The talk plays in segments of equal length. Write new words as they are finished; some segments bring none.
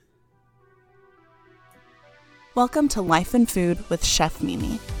Welcome to Life and Food with Chef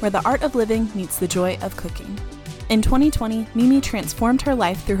Mimi, where the art of living meets the joy of cooking. In 2020, Mimi transformed her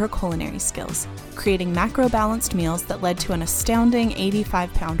life through her culinary skills, creating macro-balanced meals that led to an astounding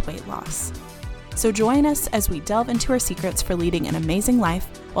 85-pound weight loss. So join us as we delve into her secrets for leading an amazing life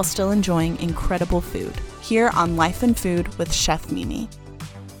while still enjoying incredible food, here on Life and Food with Chef Mimi.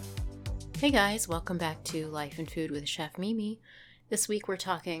 Hey guys, welcome back to Life and Food with Chef Mimi. This week we're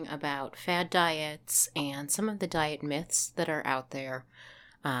talking about fad diets and some of the diet myths that are out there.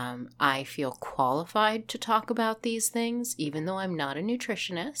 I feel qualified to talk about these things, even though I'm not a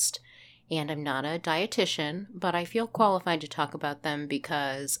nutritionist and I'm not a dietitian, but I feel qualified to talk about them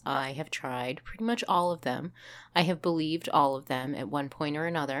because I have tried pretty much all of them. I have believed all of them at one point or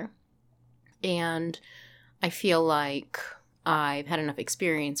another, and I feel like I've had enough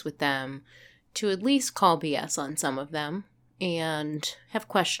experience with them to at least call BS on some of them and have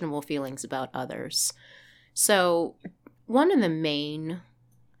questionable feelings about others. So one of the main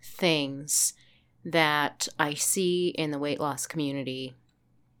things that I see in the weight loss community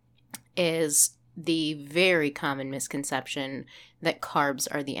is the very common misconception that carbs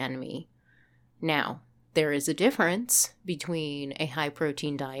are the enemy. Now, there is a difference between a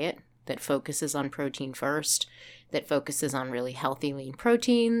high-protein diet that focuses on protein first, that focuses on really healthy lean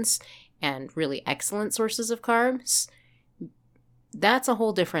proteins and really excellent sources of carbs. That's a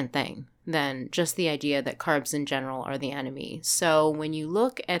whole different thing than just the idea that carbs in general are the enemy. So when you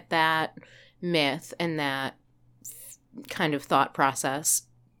look at that myth and that kind of thought process,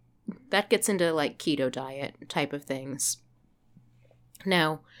 that gets into like keto diet type of things.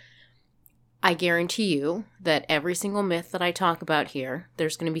 Now, I guarantee you that every single myth that I talk about here,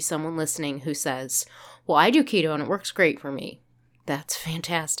 there's going to be someone listening who says, well, I do keto and it works great for me. That's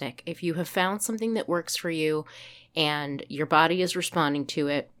fantastic. If you have found something that works for you and your body is responding to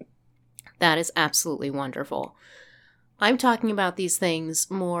it, that is absolutely wonderful. I'm talking about these things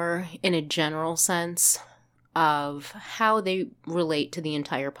more in a general sense of how they relate to the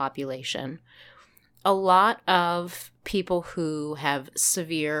entire population. A lot of people who have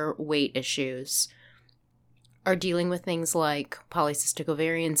severe weight issues are dealing with things like polycystic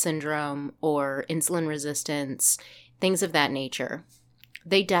ovarian syndrome or insulin resistance, things of that nature.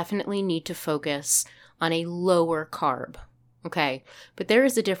 They definitely need to focus on a lower carb, okay? But there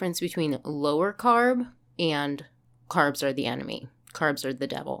is a difference between lower carb and carbs are the enemy. Carbs are the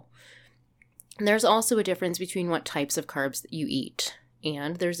devil. And there's also a difference between what types of carbs that you eat.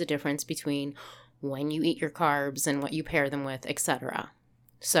 And there's a difference between when you eat your carbs and what you pair them with, etc.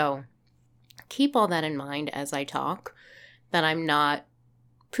 So keep all that in mind as I talk, that I'm not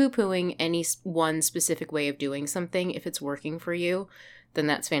poo-pooing any one specific way of doing something. If it's working for you, then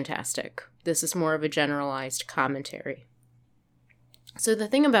that's fantastic. This is more of a generalized commentary. So the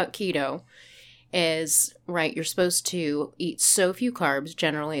thing about keto is, right, you're supposed to eat so few carbs.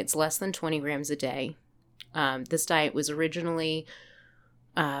 Generally, it's less than 20 grams a day. This diet was originally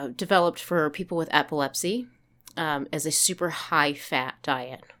developed for people with epilepsy as a super high-fat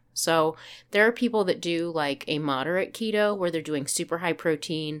diet. So there are people that do like a moderate keto where they're doing super high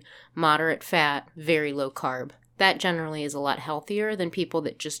protein, moderate fat, very low carb. That generally is a lot healthier than people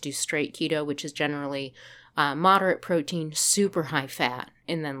that just do straight keto, which is generally moderate protein, super high fat,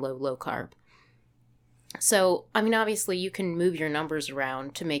 and then low carb. So, I mean, obviously you can move your numbers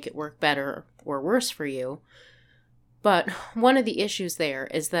around to make it work better or worse for you. But one of the issues there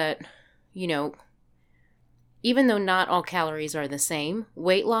is that, you know, even though not all calories are the same,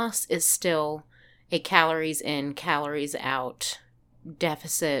 weight loss is still a calories in, calories out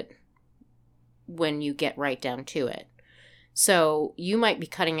deficit when you get right down to it. So you might be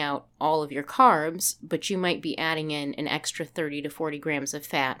cutting out all of your carbs, but you might be adding in an extra 30 to 40 grams of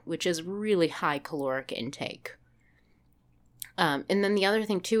fat, which is really high caloric intake. And then the other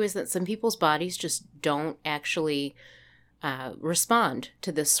thing too is that some people's bodies just don't actually respond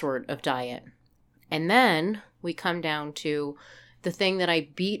to this sort of diet. And then we come down to the thing that I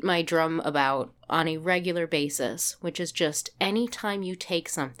beat my drum about on a regular basis, which is just anytime you take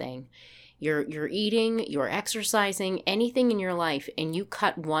something, you're eating, you're exercising, anything in your life, and you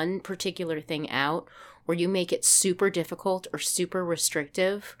cut one particular thing out, or you make it super difficult or super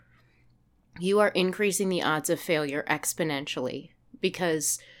restrictive, you are increasing the odds of failure exponentially.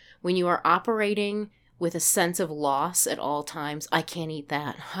 Because when you are operating with a sense of loss at all times, I can't eat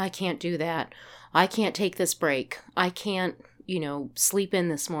that, I can't do that, I can't take this break, I can't, sleep in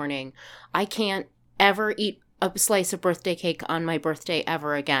this morning, I can't ever eat a slice of birthday cake on my birthday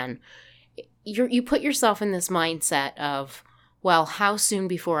ever again. You put yourself in this mindset of, well, how soon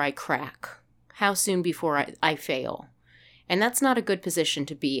before I crack? How soon before I fail? And that's not a good position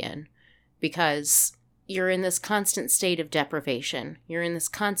to be in, because you're in this constant state of deprivation. You're in this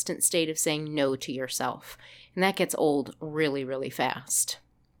constant state of saying no to yourself. And that gets old really, really fast.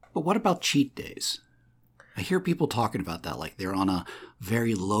 But what about cheat days? I hear people talking about that, like they're on a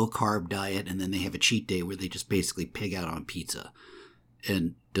very low-carb diet and then they have a cheat day where they just basically pig out on pizza.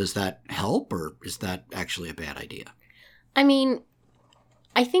 And does that help, or is that actually a bad idea? I mean,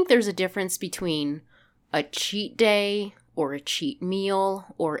 I think there's a difference between a cheat day or a cheat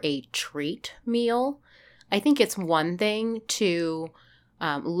meal or a treat meal. I think it's one thing to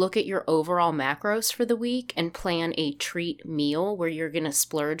look at your overall macros for the week and plan a treat meal where you're going to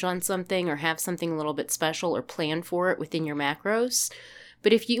splurge on something or have something a little bit special or plan for it within your macros.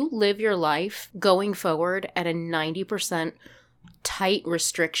 But if you live your life going forward at a 90% tight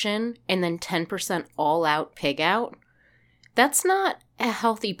restriction and then 10% all out pig out, that's not a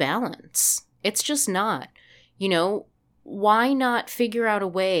healthy balance. It's just not. You know, why not figure out a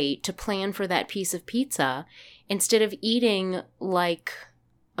way to plan for that piece of pizza instead of eating like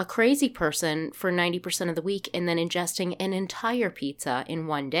a crazy person for 90% of the week and then ingesting an entire pizza in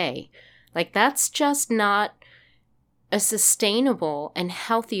one day? Like, that's just not a sustainable and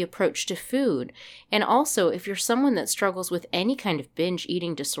healthy approach to food. And also, if you're someone that struggles with any kind of binge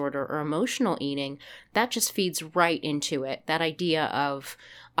eating disorder or emotional eating, that just feeds right into it. That idea of,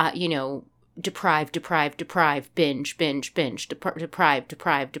 deprive, binge, deprive,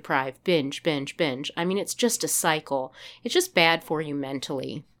 binge. I mean, it's just a cycle. It's just bad for you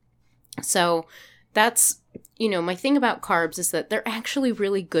mentally. So that's, my thing about carbs is that they're actually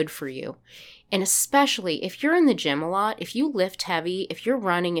really good for you. And especially if you're in the gym a lot, if you lift heavy, if you're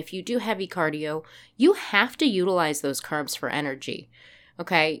running, if you do heavy cardio, you have to utilize those carbs for energy.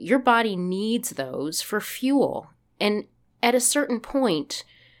 Okay? Your body needs those for fuel. And at a certain point,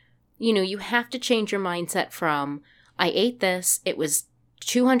 you have to change your mindset from, I ate this, it was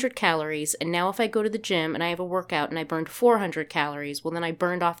 200 calories, and now if I go to the gym and I have a workout and I burned 400 calories, well, then I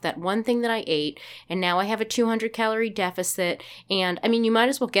burned off that one thing that I ate, and now I have a 200 calorie deficit. And I mean, you might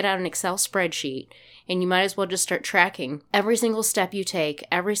as well get out an Excel spreadsheet and you might as well just start tracking every single step you take,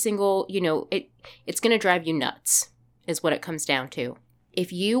 every single, it's going to drive you nuts is what it comes down to.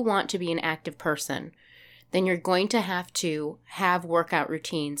 If you want to be an active person, then you're going to have workout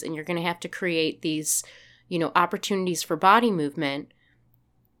routines, and you're going to have to create these, opportunities for body movement.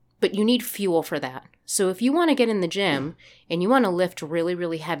 But you need fuel for that. So if you want to get in the gym and you want to lift really,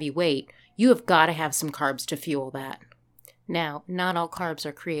 really heavy weight, you have got to have some carbs to fuel that. Now, not all carbs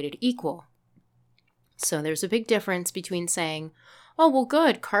are created equal. So there's a big difference between saying, oh, well,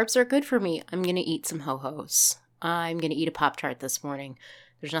 good, carbs are good for me. I'm going to eat some Ho-Hos. I'm going to eat a Pop-Tart this morning.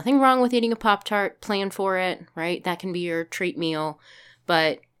 There's nothing wrong with eating a Pop-Tart. Plan for it, right? That can be your treat meal.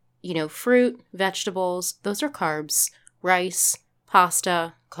 But, fruit, vegetables, those are carbs. Rice,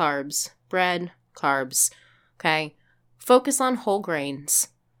 pasta, carbs. Bread, carbs. Okay? Focus on whole grains.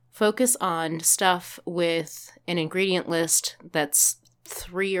 Focus on stuff with an ingredient list that's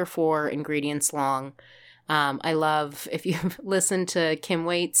 3 or 4 ingredients long. I love, if you've listened to Kim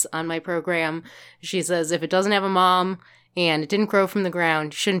Waits on my program, she says, if it doesn't have a mom and it didn't grow from the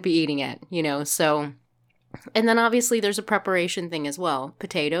ground, you shouldn't be eating it, so. And then obviously there's a preparation thing as well.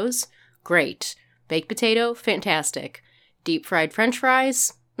 Potatoes, great. Baked potato, fantastic. Deep fried French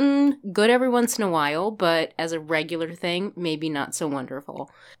fries, good every once in a while, but as a regular thing, maybe not so wonderful.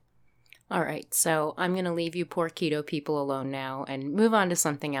 All right, so I'm going to leave you poor keto people alone now and move on to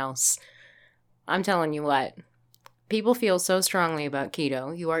something else. I'm telling you what, people feel so strongly about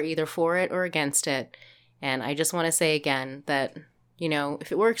keto. You are either for it or against it. And I just want to say again that,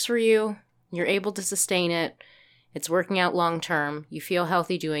 if it works for you, you're able to sustain it, it's working out long term, you feel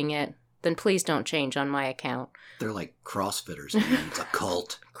healthy doing it, then please don't change on my account. They're like CrossFitters, man. It's a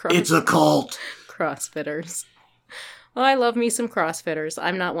cult. It's a cult. CrossFitters. Well, I love me some CrossFitters.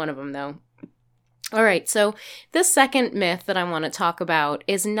 I'm not one of them, though. All right, so this second myth that I want to talk about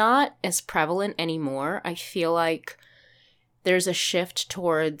is not as prevalent anymore. I feel like there's a shift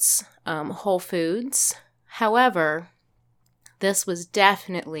towards whole foods. However, this was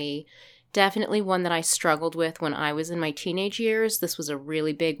definitely one that I struggled with when I was in my teenage years. This was a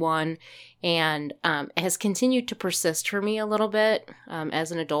really big one, and has continued to persist for me a little bit.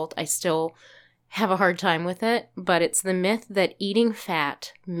 As an adult, I still have a hard time with it, but it's the myth that eating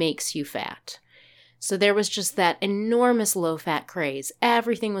fat makes you fat. So there was just that enormous low-fat craze.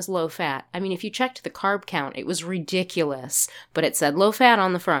 Everything was low-fat. I mean, if you checked the carb count, it was ridiculous, but it said low-fat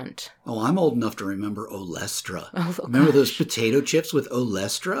on the front. Oh, I'm old enough to remember Olestra. Oh, remember those potato chips with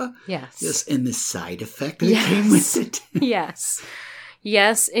Olestra? Yes. Yes, and the side effect that came with it. Yes.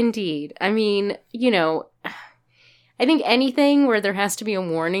 Yes, indeed. I mean, I think anything where there has to be a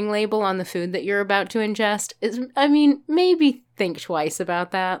warning label on the food that you're about to ingest is, maybe think twice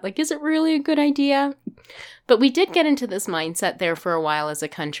about that. Like, is it really a good idea? But we did get into this mindset there for a while as a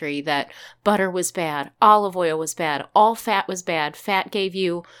country that butter was bad, olive oil was bad, all fat was bad. Fat gave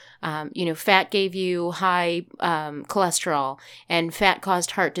you high cholesterol, and fat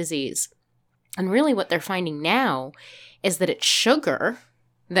caused heart disease. And really what they're finding now is that it's sugar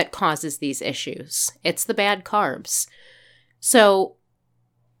that causes these issues. It's the bad carbs. So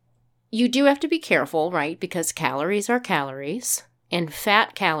you do have to be careful, right? Because calories are calories, and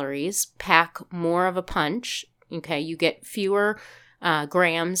fat calories pack more of a punch. Okay, you get fewer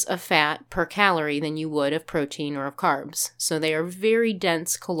grams of fat per calorie than you would of protein or of carbs. So they are very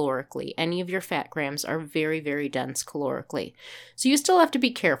dense calorically. Any of your fat grams are very, very dense calorically. So you still have to be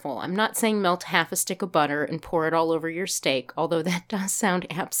careful. I'm not saying melt half a stick of butter and pour it all over your steak, although that does sound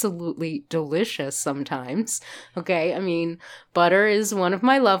absolutely delicious sometimes. Okay, butter is one of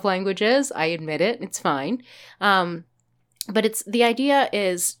my love languages. I admit it. It's fine. But the idea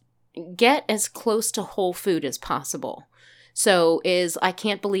is get as close to whole food as possible. So I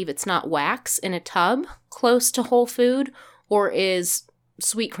can't believe it's not wax in a tub close to whole food, or is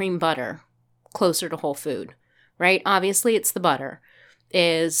sweet cream butter closer to whole food, right? Obviously it's the butter.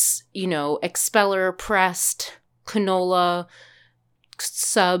 Is, expeller pressed canola,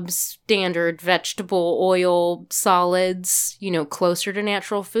 substandard vegetable oil solids, closer to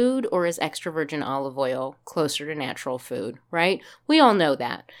natural food, or is extra virgin olive oil closer to natural food, right? We all know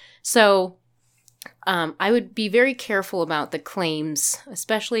that. So I would be very careful about the claims,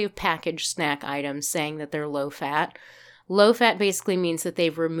 especially of packaged snack items, saying that they're low fat. Low fat basically means that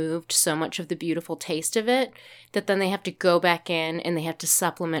they've removed so much of the beautiful taste of it that then they have to go back in and they have to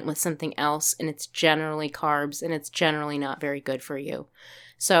supplement with something else, and it's generally carbs, and it's generally not very good for you.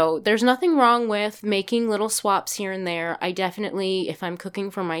 So there's nothing wrong with making little swaps here and there. I definitely, if I'm cooking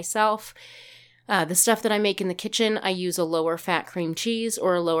for myself, the stuff that I make in the kitchen, I use a lower fat cream cheese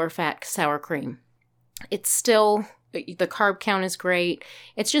or a lower fat sour cream. It's still, the carb count is great.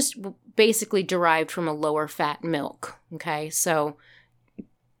 It's just basically derived from a lower fat milk, okay? So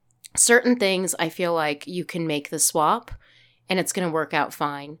certain things I feel like you can make the swap and it's going to work out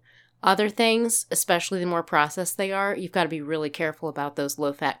fine. Other things, especially the more processed they are, you've got to be really careful about those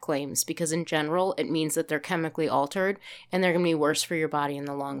low fat claims, because in general, it means that they're chemically altered and they're going to be worse for your body in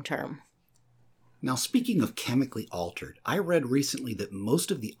the long term. Now, speaking of chemically altered, I read recently that most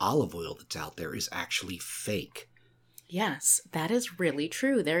of the olive oil that's out there is actually fake. Yes, that is really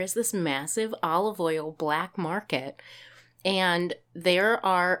true. There is this massive olive oil black market, and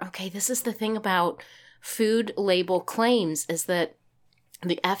this is the thing about food label claims, is that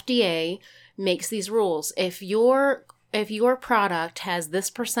the FDA makes these rules. If your product has this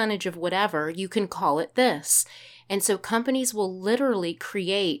percentage of whatever, you can call it this. And so companies will literally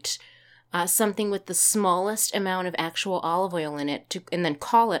create something with the smallest amount of actual olive oil in it and then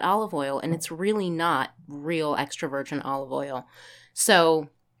call it olive oil, and it's really not real extra virgin olive oil. So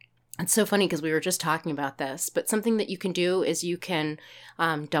it's so funny because we were just talking about this, but something that you can do is you can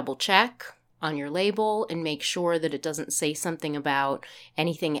double check on your label and make sure that it doesn't say something about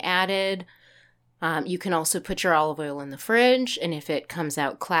anything added. You can also put your olive oil in the fridge, and if it comes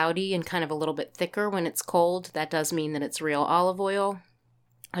out cloudy and kind of a little bit thicker when it's cold, that does mean that it's real olive oil.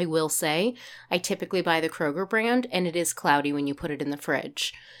 I will say, I typically buy the Kroger brand, and it is cloudy when you put it in the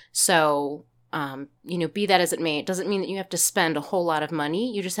fridge. So, be that as it may, it doesn't mean that you have to spend a whole lot of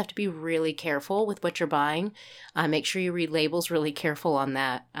money. You just have to be really careful with what you're buying. Make sure you read labels really careful on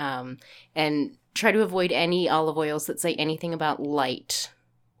that. And try to avoid any olive oils that say anything about light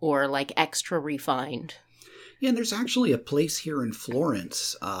or like extra refined. Yeah, and there's actually a place here in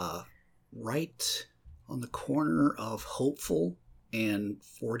Florence, right on the corner of Hopeful and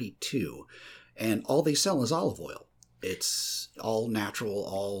 42, and all they sell is olive oil. It's all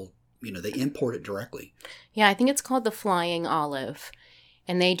natural, they import it directly. Yeah, I think it's called the Flying Olive,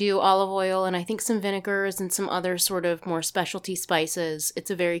 and they do olive oil and I think some vinegars and some other sort of more specialty spices.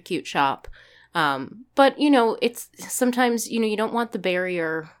 It's a very cute shop. But it's sometimes, you don't want the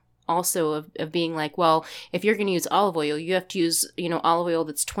barrier also of being like, well, if you're going to use olive oil, you have to use, olive oil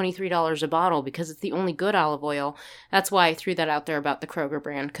that's $23 a bottle because it's the only good olive oil. That's why I threw that out there about the Kroger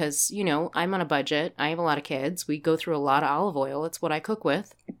brand, because, I'm on a budget. I have a lot of kids. We go through a lot of olive oil. It's what I cook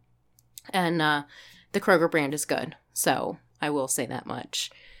with. And the Kroger brand is good. So I will say that much.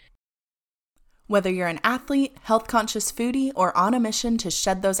 Whether you're an athlete, health-conscious foodie, or on a mission to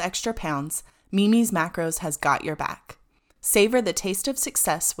shed those extra pounds, Mimi's Macros has got your back. Savor the taste of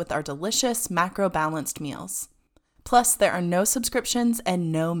success with our delicious macro-balanced meals. Plus, there are no subscriptions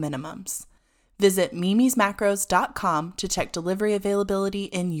and no minimums. Visit mimismacros.com to check delivery availability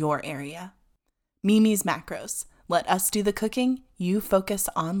in your area. Mimi's Macros. Let us do the cooking, you focus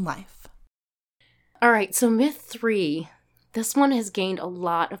on life. All right, so myth 3, this one has gained a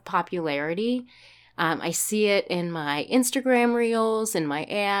lot of popularity. I see it in my Instagram reels, in my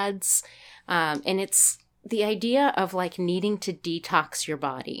ads, and it's the idea of like needing to detox your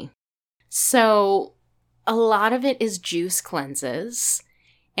body. So a lot of it is juice cleanses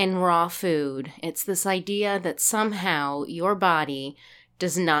and raw food. It's this idea that somehow your body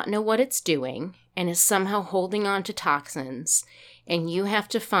does not know what it's doing and is somehow holding on to toxins, and you have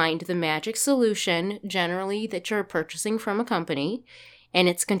to find the magic solution, generally that you're purchasing from a company, and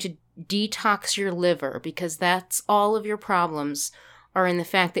it's going to detox your liver, because that's all of your problems are in the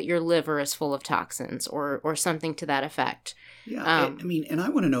fact that your liver is full of toxins or something to that effect. Yeah, I mean, and I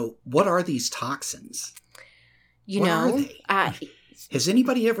want to know, what are these toxins? You what know, are they? Has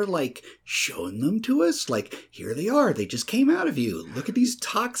anybody ever, like, shown them to us? Like, here they are. They just came out of you. Look at these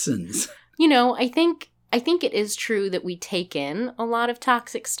toxins. You know, I think it is true that we take in a lot of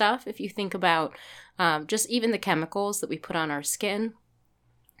toxic stuff. If you think about just even the chemicals that we put on our skin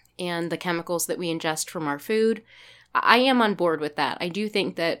and the chemicals that we ingest from our food, I am on board with that. I do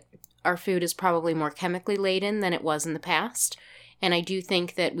think that our food is probably more chemically laden than it was in the past. And I do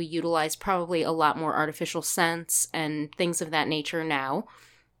think that we utilize probably a lot more artificial scents and things of that nature now.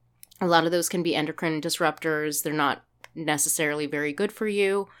 A lot of those can be endocrine disruptors. They're not necessarily very good for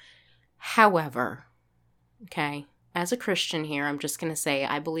you. However, okay, as a Christian here, I'm just going to say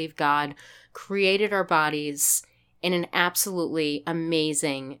I believe God created our bodies in an absolutely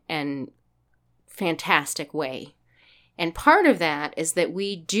amazing and fantastic way. And part of that is that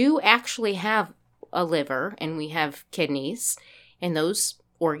we do actually have a liver and we have kidneys, and those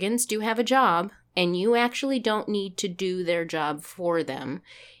organs do have a job, and you actually don't need to do their job for them.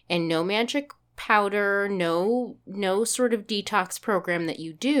 And no magic powder, no sort of detox program that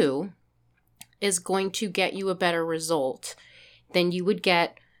you do is going to get you a better result than you would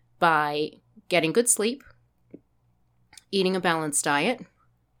get by getting good sleep, eating a balanced diet,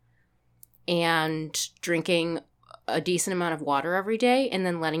 and drinking a decent amount of water every day, and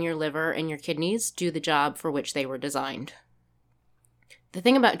then letting your liver and your kidneys do the job for which they were designed. The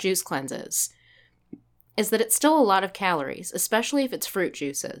thing about juice cleanses is that it's still a lot of calories, especially if it's fruit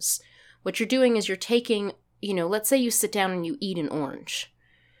juices. What you're doing is you're taking, let's say you sit down and you eat an orange.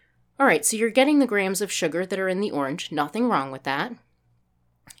 All right, so you're getting the grams of sugar that are in the orange, nothing wrong with that.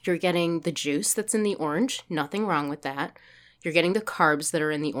 You're getting the juice that's in the orange, nothing wrong with that. You're getting the carbs that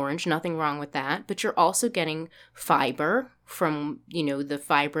are in the orange, nothing wrong with that. But you're also getting fiber from, the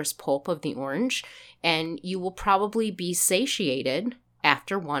fibrous pulp of the orange, and you will probably be satiated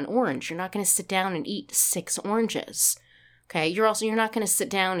after one orange. You're not going to sit down and eat 6 oranges. Okay, you're not going to sit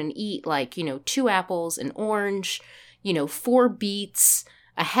down and eat 2 apples, an orange, 4 beets,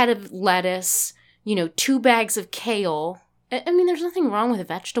 a head of lettuce, 2 bags of kale. I mean, there's nothing wrong with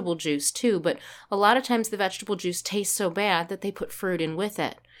vegetable juice too, but a lot of times the vegetable juice tastes so bad that they put fruit in with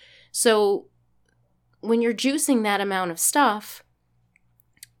it. So when you're juicing that amount of stuff,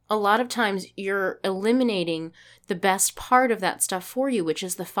 a lot of times you're eliminating the best part of that stuff for you, which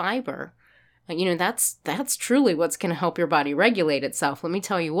is the fiber. That's truly what's going to help your body regulate itself. Let me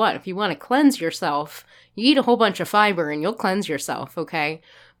tell you what, if you want to cleanse yourself, you eat a whole bunch of fiber and you'll cleanse yourself, okay?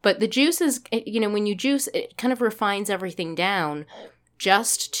 But the juices, when you juice, it kind of refines everything down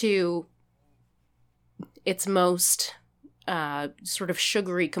just to its most sort of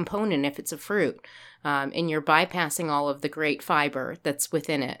sugary component if it's a fruit. And you're bypassing all of the great fiber that's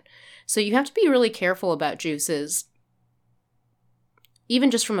within it. So you have to be really careful about juices, even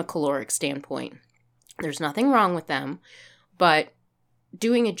just from a caloric standpoint. There's nothing wrong with them, but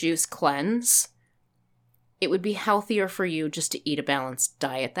doing a juice cleanse, it would be healthier for you just to eat a balanced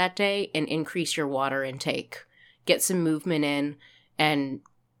diet that day and increase your water intake. Get some movement in and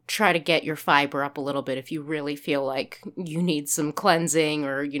try to get your fiber up a little bit if you really feel like you need some cleansing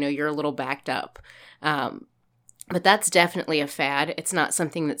or, you're a little backed up. But that's definitely a fad. It's not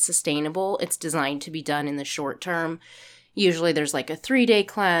something that's sustainable. It's designed to be done in the short term. Usually there's like a 3-day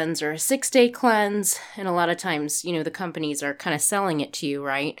cleanse or a 6-day cleanse. And a lot of times, the companies are kind of selling it to you,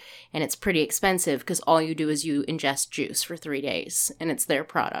 right? And it's pretty expensive because all you do is you ingest juice for 3 days and it's their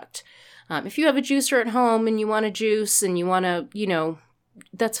product. If you have a juicer at home and you want to juice and you want to,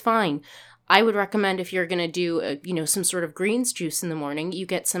 that's fine. I would recommend if you're going to do, some sort of greens juice in the morning, you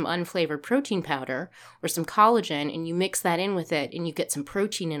get some unflavored protein powder or some collagen and you mix that in with it and you get some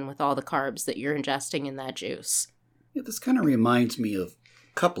protein in with all the carbs that you're ingesting in that juice. Yeah, this kind of reminds me of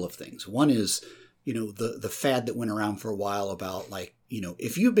a couple of things. One is, the fad that went around for a while about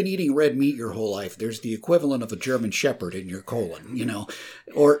if you've been eating red meat your whole life, there's the equivalent of a German Shepherd in your colon,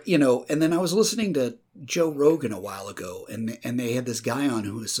 and then I was listening to Joe Rogan a while ago, and they had this guy on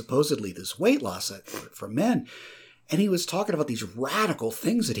who was supposedly this weight loss for men. And he was talking about these radical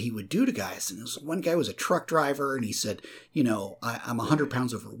things that he would do to guys. And one guy was a truck driver, and he said, I'm 100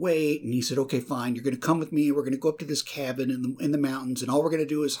 pounds overweight. And he said, okay, fine, you're going to come with me. We're going to go up to this cabin in the mountains, and all we're going to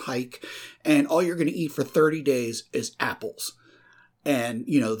do is hike. And all you're going to eat for 30 days is apples. And,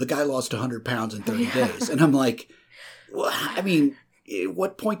 the guy lost 100 pounds in 30 days. And I'm like, well, at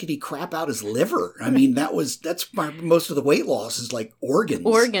what point did he crap out his liver? That's most of the weight loss is like organs.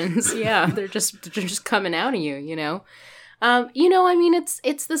 Organs, yeah. They're just coming out of you,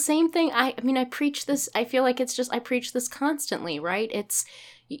 It's the same thing. I preach this. I feel like I preach this constantly, right?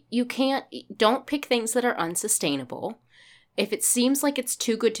 Don't pick things that are unsustainable. If it seems like it's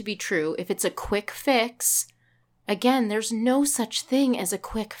too good to be true, if it's a quick fix, again, there's no such thing as a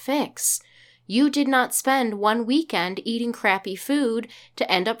quick fix. You did not spend one weekend eating crappy food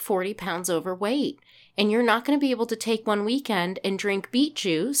to end up 40 pounds overweight. And you're not going to be able to take one weekend and drink beet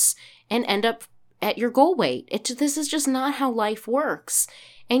juice and end up at your goal weight. This is just not how life works.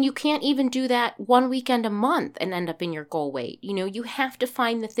 And you can't even do that one weekend a month and end up in your goal weight. You have to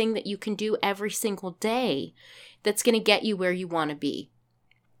find the thing that you can do every single day that's going to get you where you want to be.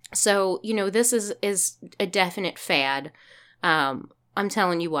 So, this is a definite fad. I'm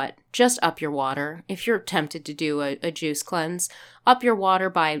telling you what, just up your water. If you're tempted to do a juice cleanse, up your water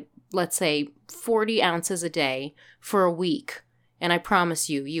by, let's say, 40 ounces a day for a week. And I promise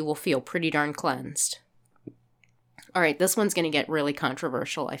you will feel pretty darn cleansed. All right, this one's going to get really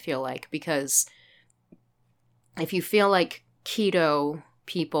controversial, I feel like, because if you feel like keto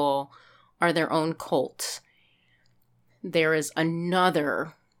people are their own cult, there is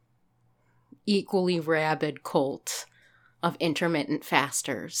another equally rabid cult of intermittent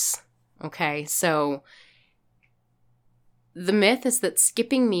fasters. Okay, so the myth is that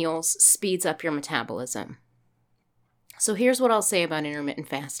skipping meals speeds up your metabolism. So here's what I'll say about intermittent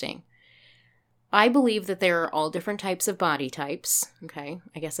fasting. I believe that there are all different types of body types. Okay,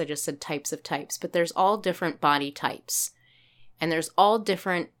 I guess I just said types of types, but there's all different body types. And there's all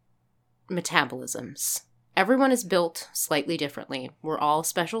different metabolisms. Everyone is built slightly differently. We're all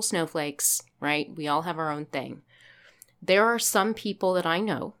special snowflakes, right? We all have our own thing. There are some people that I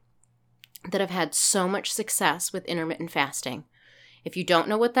know that have had so much success with intermittent fasting. If you don't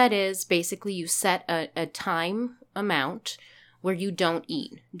know what that is, basically you set a time amount where you don't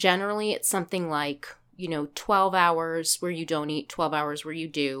eat. Generally, it's something like, 12 hours where you don't eat, 12 hours where you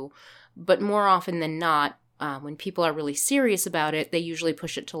do. But more often than not, when people are really serious about it, they usually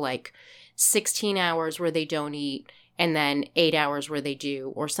push it to like 16 hours where they don't eat, and then 8 hours where they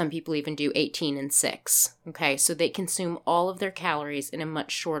do, or some people even do 18 and 6. Okay, so they consume all of their calories in a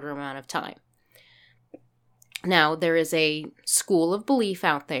much shorter amount of time. Now, there is a school of belief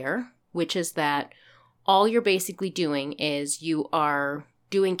out there, which is that all you're basically doing is you are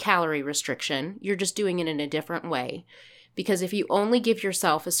doing calorie restriction. You're just doing it in a different way. Because if you only give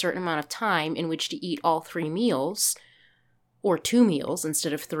yourself a certain amount of time in which to eat all 3 meals, or 2 meals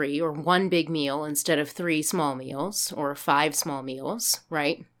instead of 3, or 1 big meal instead of 3 small meals, or 5 small meals,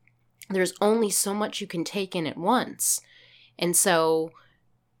 right? There's only so much you can take in at once. And so,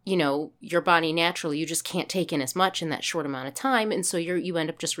 your body naturally, you just can't take in as much in that short amount of time. And so you end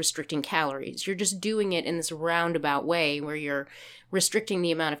up just restricting calories. You're just doing it in this roundabout way where you're restricting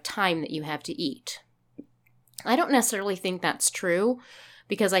the amount of time that you have to eat. I don't necessarily think that's true,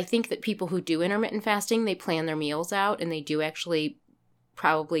 because I think that people who do intermittent fasting, they plan their meals out and they do actually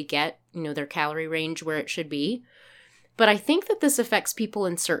probably get, their calorie range where it should be. But I think that this affects people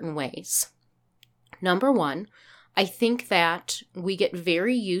in certain ways. Number one, I think that we get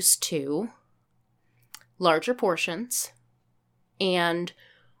very used to larger portions, and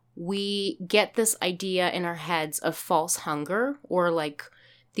we get this idea in our heads of false hunger, or like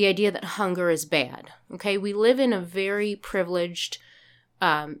the idea that hunger is bad. Okay, we live in a very privileged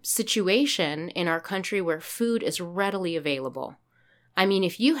situation in our country where food is readily available. I mean,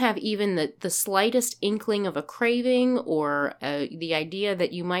 if you have even the slightest inkling of a craving, or the idea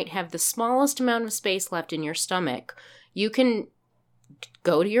that you might have the smallest amount of space left in your stomach, you can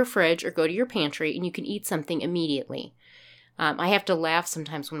go to your fridge or go to your pantry and you can eat something immediately. I have to laugh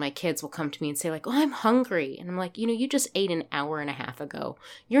sometimes when my kids will come to me and say like, oh, I'm hungry. And I'm like, you just ate an hour and a half ago.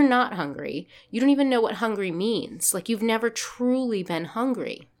 You're not hungry. You don't even know what hungry means. Like, you've never truly been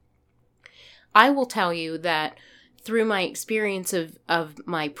hungry. I will tell you that through my experience of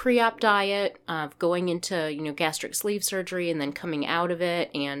my pre-op diet, of going into, gastric sleeve surgery and then coming out of it,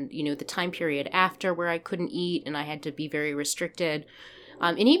 and, the time period after where I couldn't eat and I had to be very restricted.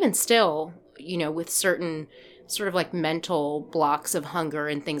 And even still, with certain sort of like mental blocks of hunger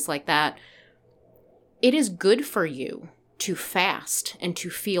and things like that, it is good for you to fast and to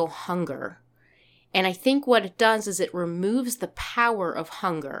feel hunger. And I think what it does is it removes the power of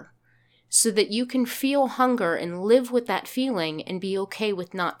hunger so that you can feel hunger and live with that feeling and be okay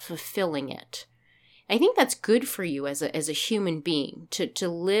with not fulfilling it. I think that's good for you as a human being to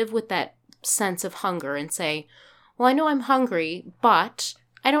live with that sense of hunger and say, well, I know I'm hungry, but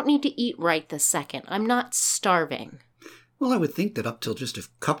I don't need to eat right this second. I'm not starving. Well, I would think that up till just a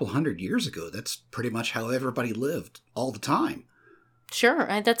couple hundred years ago, that's pretty much how everybody lived all the time. Sure.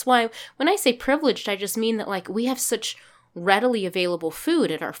 And that's why when I say privileged, I just mean that like we have such readily available food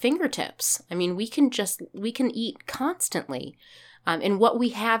at our fingertips. I mean, we can eat constantly. And what we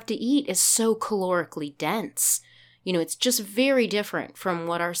have to eat is so calorically dense. It's just very different from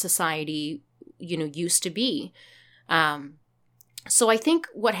what our society, used to be. So I think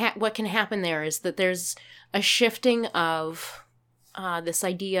what can happen there is that there's a shifting of this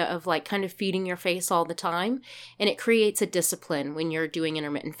idea of like kind of feeding your face all the time. And it creates a discipline when you're doing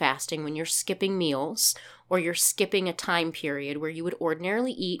intermittent fasting, when you're skipping meals or you're skipping a time period where you would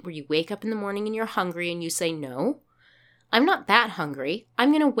ordinarily eat, where you wake up in the morning and you're hungry and you say, no, I'm not that hungry. I'm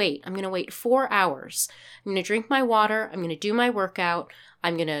going to wait. I'm going to wait 4 hours. I'm going to drink my water. I'm going to do my workout.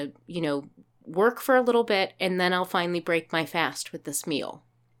 I'm going to, work for a little bit, and then I'll finally break my fast with this meal.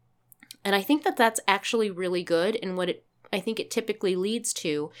 And I think that that's actually really good. And what I think it typically leads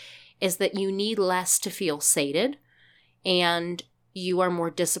to is that you need less to feel sated, and you are more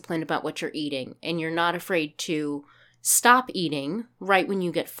disciplined about what you're eating, and you're not afraid to stop eating right when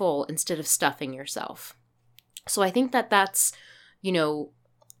you get full instead of stuffing yourself. So I think that that's,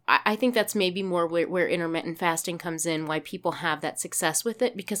 I think that's maybe more where intermittent fasting comes in, why people have that success with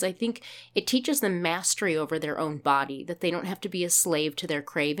it, because I think it teaches them mastery over their own body, that they don't have to be a slave to their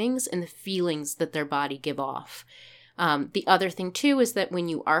cravings and the feelings that their body give off. The other thing, too, is that when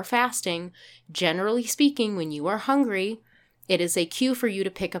you are fasting, generally speaking, when you are hungry, it is a cue for you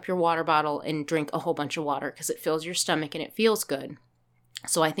to pick up your water bottle and drink a whole bunch of water because it fills your stomach and it feels good.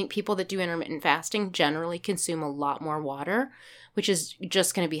 So I think people that do intermittent fasting generally consume a lot more water, which is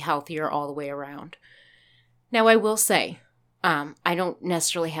just going to be healthier all the way around. Now, I will say, I don't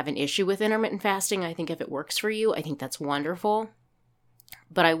necessarily have an issue with intermittent fasting. I think if it works for you, I think that's wonderful.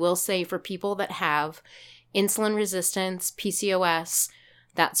 But I will say for people that have insulin resistance, PCOS,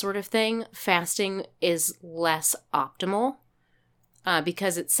 that sort of thing, fasting is less optimal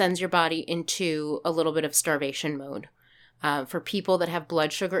because it sends your body into a little bit of starvation mode. For people that have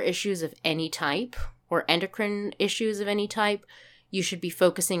blood sugar issues of any type or endocrine issues of any type, you should be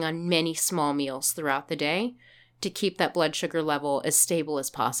focusing on many small meals throughout the day to keep that blood sugar level as stable as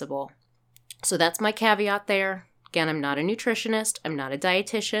possible. So that's my caveat there. Again, I'm not a nutritionist. I'm not a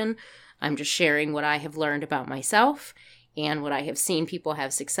dietitian. I'm just sharing what I have learned about myself and what I have seen people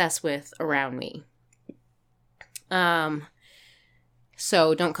have success with around me.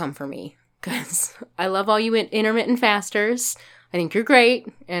 So don't come for me, because I love all you intermittent fasters. I think you're great,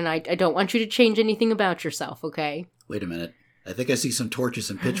 and I don't want you to change anything about yourself, okay? Wait a minute. I think I see some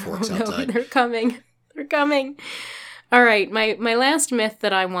torches and pitchforks outside. No, they're coming. They're coming. All right, my last myth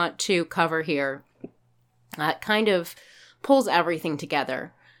that I want to cover here kind of pulls everything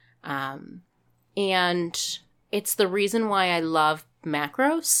together. And it's the reason why I love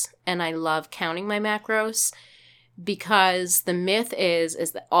macros, and I love counting my macros, because the myth is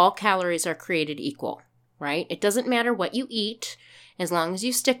that all calories are created equal, right? It doesn't matter what you eat, as long as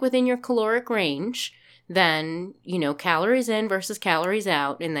you stick within your caloric range, then, calories in versus calories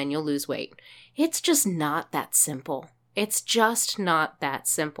out, and then you'll lose weight. It's just not that simple. It's just not that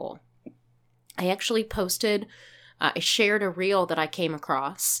simple. I actually I shared a reel that I came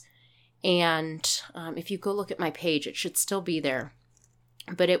across, and if you go look at my page, it should still be there.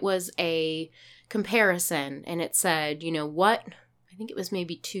 But it was a comparison, and it said, what, I think it was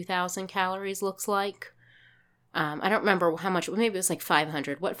maybe 2,000 calories looks like. I don't remember how much, maybe it was like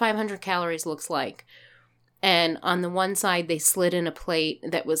 500, what 500 calories looks like. And on the one side, they slid in a plate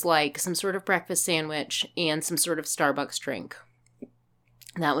that was like some sort of breakfast sandwich and some sort of Starbucks drink.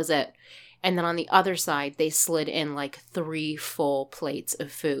 That was it. And then on the other side, they slid in like 3 full plates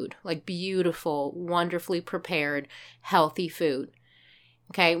of food, like beautiful, wonderfully prepared, healthy food.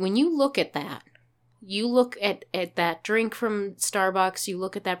 Okay, when you look at that, you look at that drink from Starbucks, you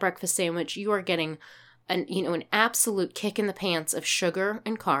look at that breakfast sandwich, you are getting an absolute kick in the pants of sugar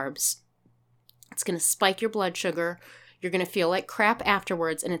and carbs. It's going to spike your blood sugar. You're going to feel like crap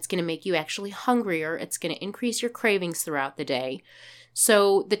afterwards, and it's going to make you actually hungrier. It's going to increase your cravings throughout the day.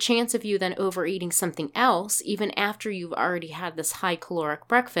 So the chance of you then overeating something else, even after you've already had this high caloric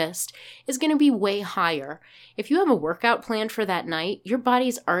breakfast, is going to be way higher. If you have a workout planned for that night, your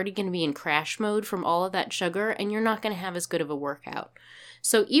body's already going to be in crash mode from all of that sugar, and you're not going to have as good of a workout.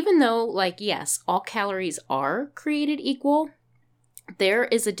 So even though, like, yes, all calories are created equal, there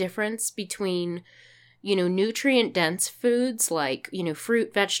is a difference between, nutrient-dense foods like,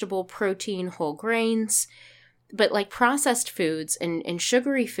 fruit, vegetable, protein, whole grains. But like processed foods and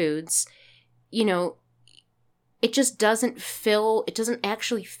sugary foods, it just doesn't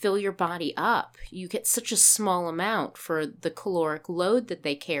actually fill your body up. You get such a small amount for the caloric load that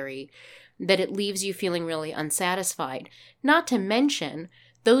they carry that it leaves you feeling really unsatisfied. Not to mention,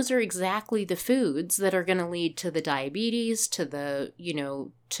 those are exactly the foods that are going to lead to the diabetes, to the,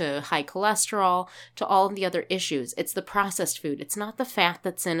 to high cholesterol, to all of the other issues. It's the processed food. It's not the fat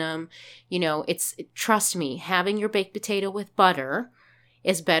that's in them. Trust me, having your baked potato with butter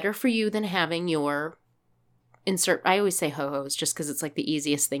is better for you than having your I always say ho-hos just because it's like the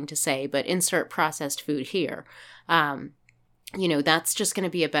easiest thing to say, but insert processed food here. That's just going to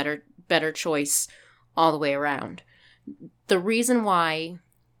be a better choice all the way around. The reason why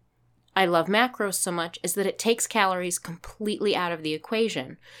I love macros so much is that it takes calories completely out of the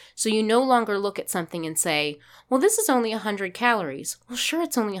equation. So you no longer look at something and say, well, this is only 100 calories. Well, sure,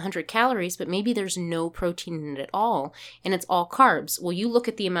 it's only 100 calories, but maybe there's no protein in it at all, and it's all carbs. Well, you look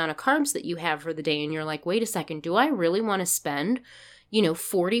at the amount of carbs that you have for the day, and you're like, wait a second, do I really want to spend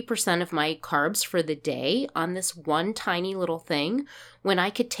 40% of my carbs for the day on this one tiny little thing when I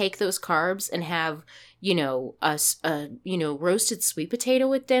could take those carbs and have, roasted sweet potato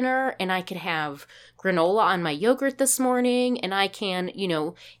with dinner, and I could have granola on my yogurt this morning, and I can,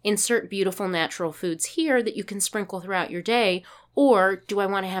 insert beautiful natural foods here that you can sprinkle throughout your day. Or do I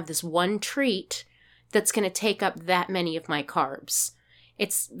want to have this one treat that's going to take up that many of my carbs?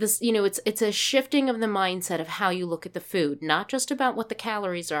 It's this, it's a shifting of the mindset of how you look at the food, not just about what the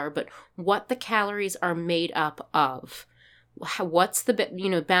calories are, but what the calories are made up of. What's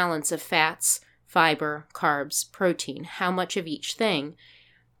the, balance of fats, fiber, carbs, protein, how much of each thing.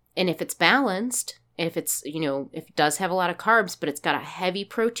 And if it's balanced, if it's, if it does have a lot of carbs, but it's got a heavy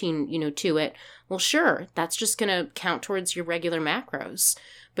protein, to it, well, sure, that's just going to count towards your regular macros.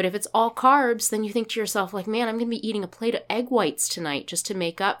 But if it's all carbs, then you think to yourself, like, man, I'm going to be eating a plate of egg whites tonight just to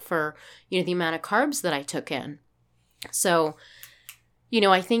make up for, the amount of carbs that I took in. So,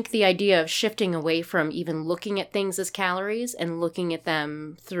 I think the idea of shifting away from even looking at things as calories and looking at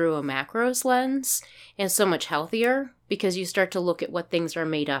them through a macros lens is so much healthier because you start to look at what things are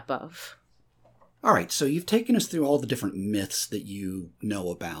made up of. All right, so you've taken us through all the different myths that you know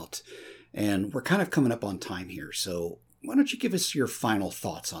about, and we're kind of coming up on time here, so why don't you give us your final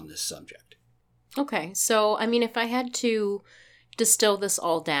thoughts on this subject? Okay, so, if I had to distill this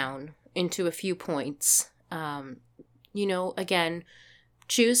all down into a few points, again,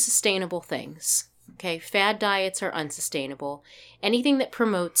 choose sustainable things. Okay, fad diets are unsustainable. Anything that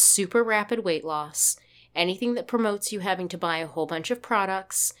promotes super rapid weight loss, anything that promotes you having to buy a whole bunch of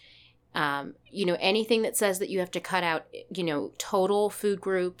products, anything that says that you have to cut out, total food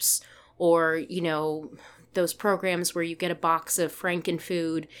groups or, those programs where you get a box of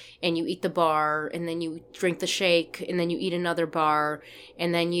Frankenfood and you eat the bar and then you drink the shake and then you eat another bar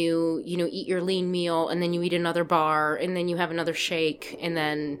and then you eat your lean meal and then you eat another bar and then you have another shake and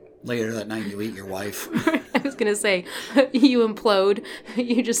then later that night you eat your wife. I was going to say, you implode,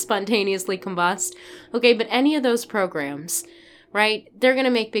 you just spontaneously combust. Okay, but any of those programs, right, they're going to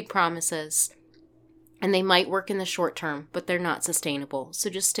make big promises and they might work in the short term, but they're not sustainable. So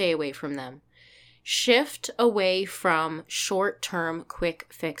just stay away from them. Shift away from short-term quick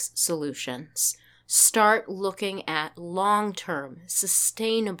fix solutions. Start looking at long-term,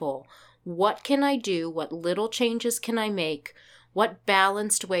 sustainable. What can I do? What little changes can I make? What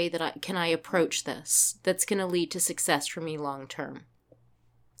balanced way can I approach this that's going to lead to success for me long-term?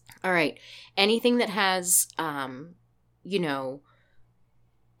 All right. Anything that has,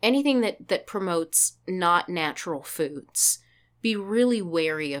 anything that promotes not natural foods, be really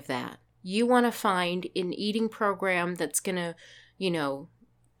wary of that. You want to find an eating program that's going to,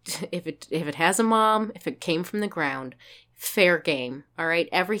 if it has a mom, if it came from the ground, fair game, all right?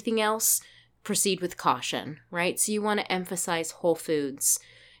 Everything else, proceed with caution, right? So you want to emphasize whole foods.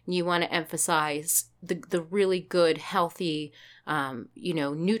 You want to emphasize the really good, healthy,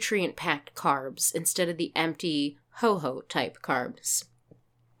 nutrient-packed carbs instead of the empty ho-ho type carbs.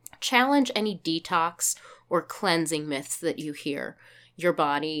 Challenge any detox or cleansing myths that you hear. Your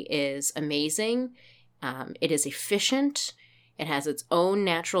body is amazing. It is efficient. It has its own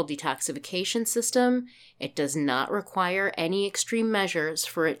natural detoxification system. It does not require any extreme measures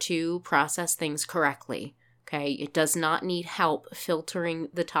for it to process things correctly. Okay, it does not need help filtering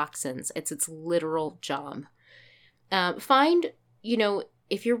the toxins. It's its literal job. Find,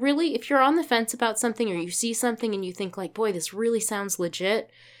 if you're on the fence about something, or you see something and you think like, boy, this really sounds legit,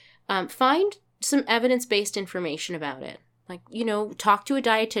 find some evidence-based information about it. Like, talk to a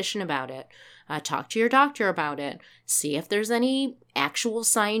dietitian about it. Talk to your doctor about it. See if there's any actual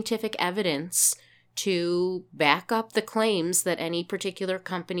scientific evidence to back up the claims that any particular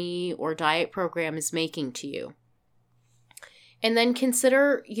company or diet program is making to you. And then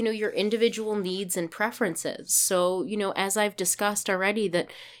consider, your individual needs and preferences. So, as I've discussed already,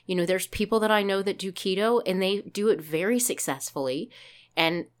 that, there's people that I know that do keto and they do it very successfully.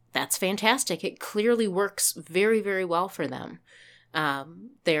 And that's fantastic. It clearly works very, very well for them.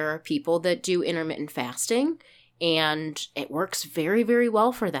 There are people that do intermittent fasting and it works very, very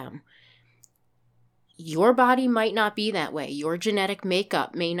well for them. Your body might not be that way. Your genetic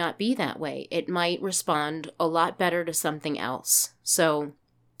makeup may not be that way. It might respond a lot better to something else. So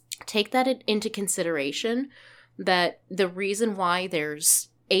take that into consideration, that the reason why there's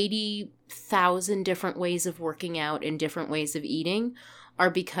 80,000 different ways of working out and different ways of eating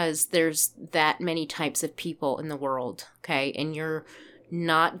are because there's that many types of people in the world, okay? And you're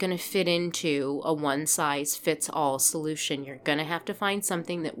not going to fit into a one-size-fits-all solution. You're going to have to find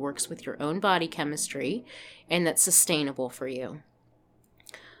something that works with your own body chemistry and that's sustainable for you.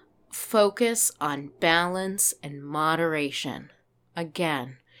 Focus on balance and moderation.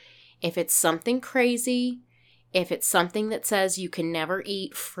 Again, if it's something crazy, if it's something that says you can never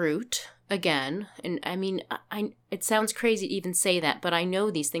eat fruit again, and I mean, it sounds crazy to even say that, but I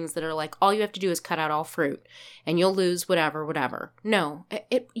know these things that are like, all you have to do is cut out all fruit and you'll lose whatever. No,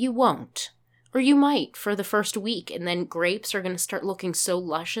 you won't. Or you might for the first week, and then grapes are going to start looking so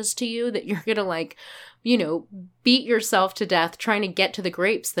luscious to you that you're going to beat yourself to death trying to get to the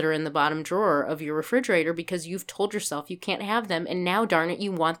grapes that are in the bottom drawer of your refrigerator because you've told yourself you can't have them, and now, darn it,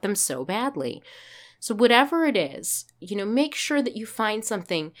 you want them so badly. So whatever it is, make sure that you find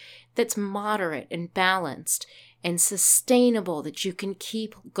something that's moderate and balanced and sustainable that you can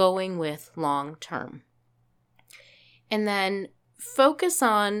keep going with long term. And then focus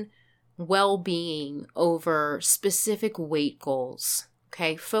on well-being over specific weight goals.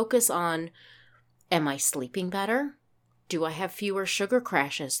 Okay, focus on, am I sleeping better? Do I have fewer sugar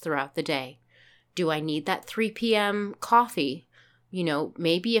crashes throughout the day? Do I need that 3 p.m. coffee?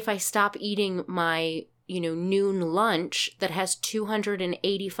 Maybe if I stop eating my, noon lunch that has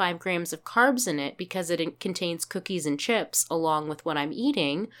 285 grams of carbs in it because it contains cookies and chips along with what I'm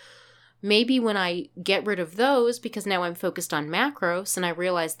eating, maybe when I get rid of those, because now I'm focused on macros and I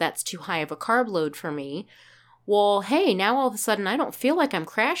realize that's too high of a carb load for me, well, hey, now all of a sudden I don't feel like I'm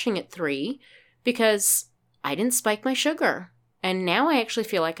crashing at 3 because I didn't spike my sugar. And now I actually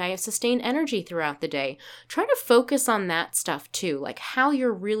feel like I have sustained energy throughout the day. Try to focus on that stuff too, like how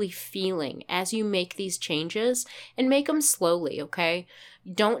you're really feeling as you make these changes, and make them slowly, okay?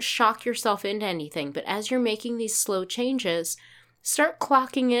 Don't shock yourself into anything, but as you're making these slow changes, start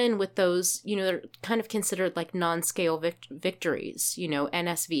clocking in with those, they're kind of considered like non-scale victories,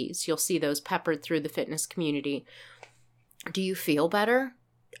 NSVs. You'll see those peppered through the fitness community. Do you feel better?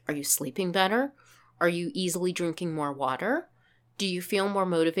 Are you sleeping better? Are you easily drinking more water? Do you feel more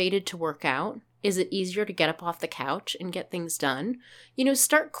motivated to work out? Is it easier to get up off the couch and get things done?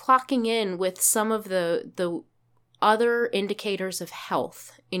 Start clocking in with some of the other indicators of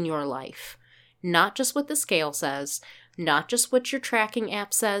health in your life. Not just what the scale says, not just what your tracking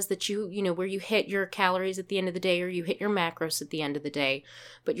app says that where you hit your calories at the end of the day or you hit your macros at the end of the day,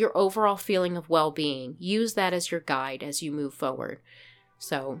 but your overall feeling of well-being. Use that as your guide as you move forward.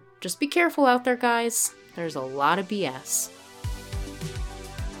 So just be careful out there, guys. There's a lot of BS.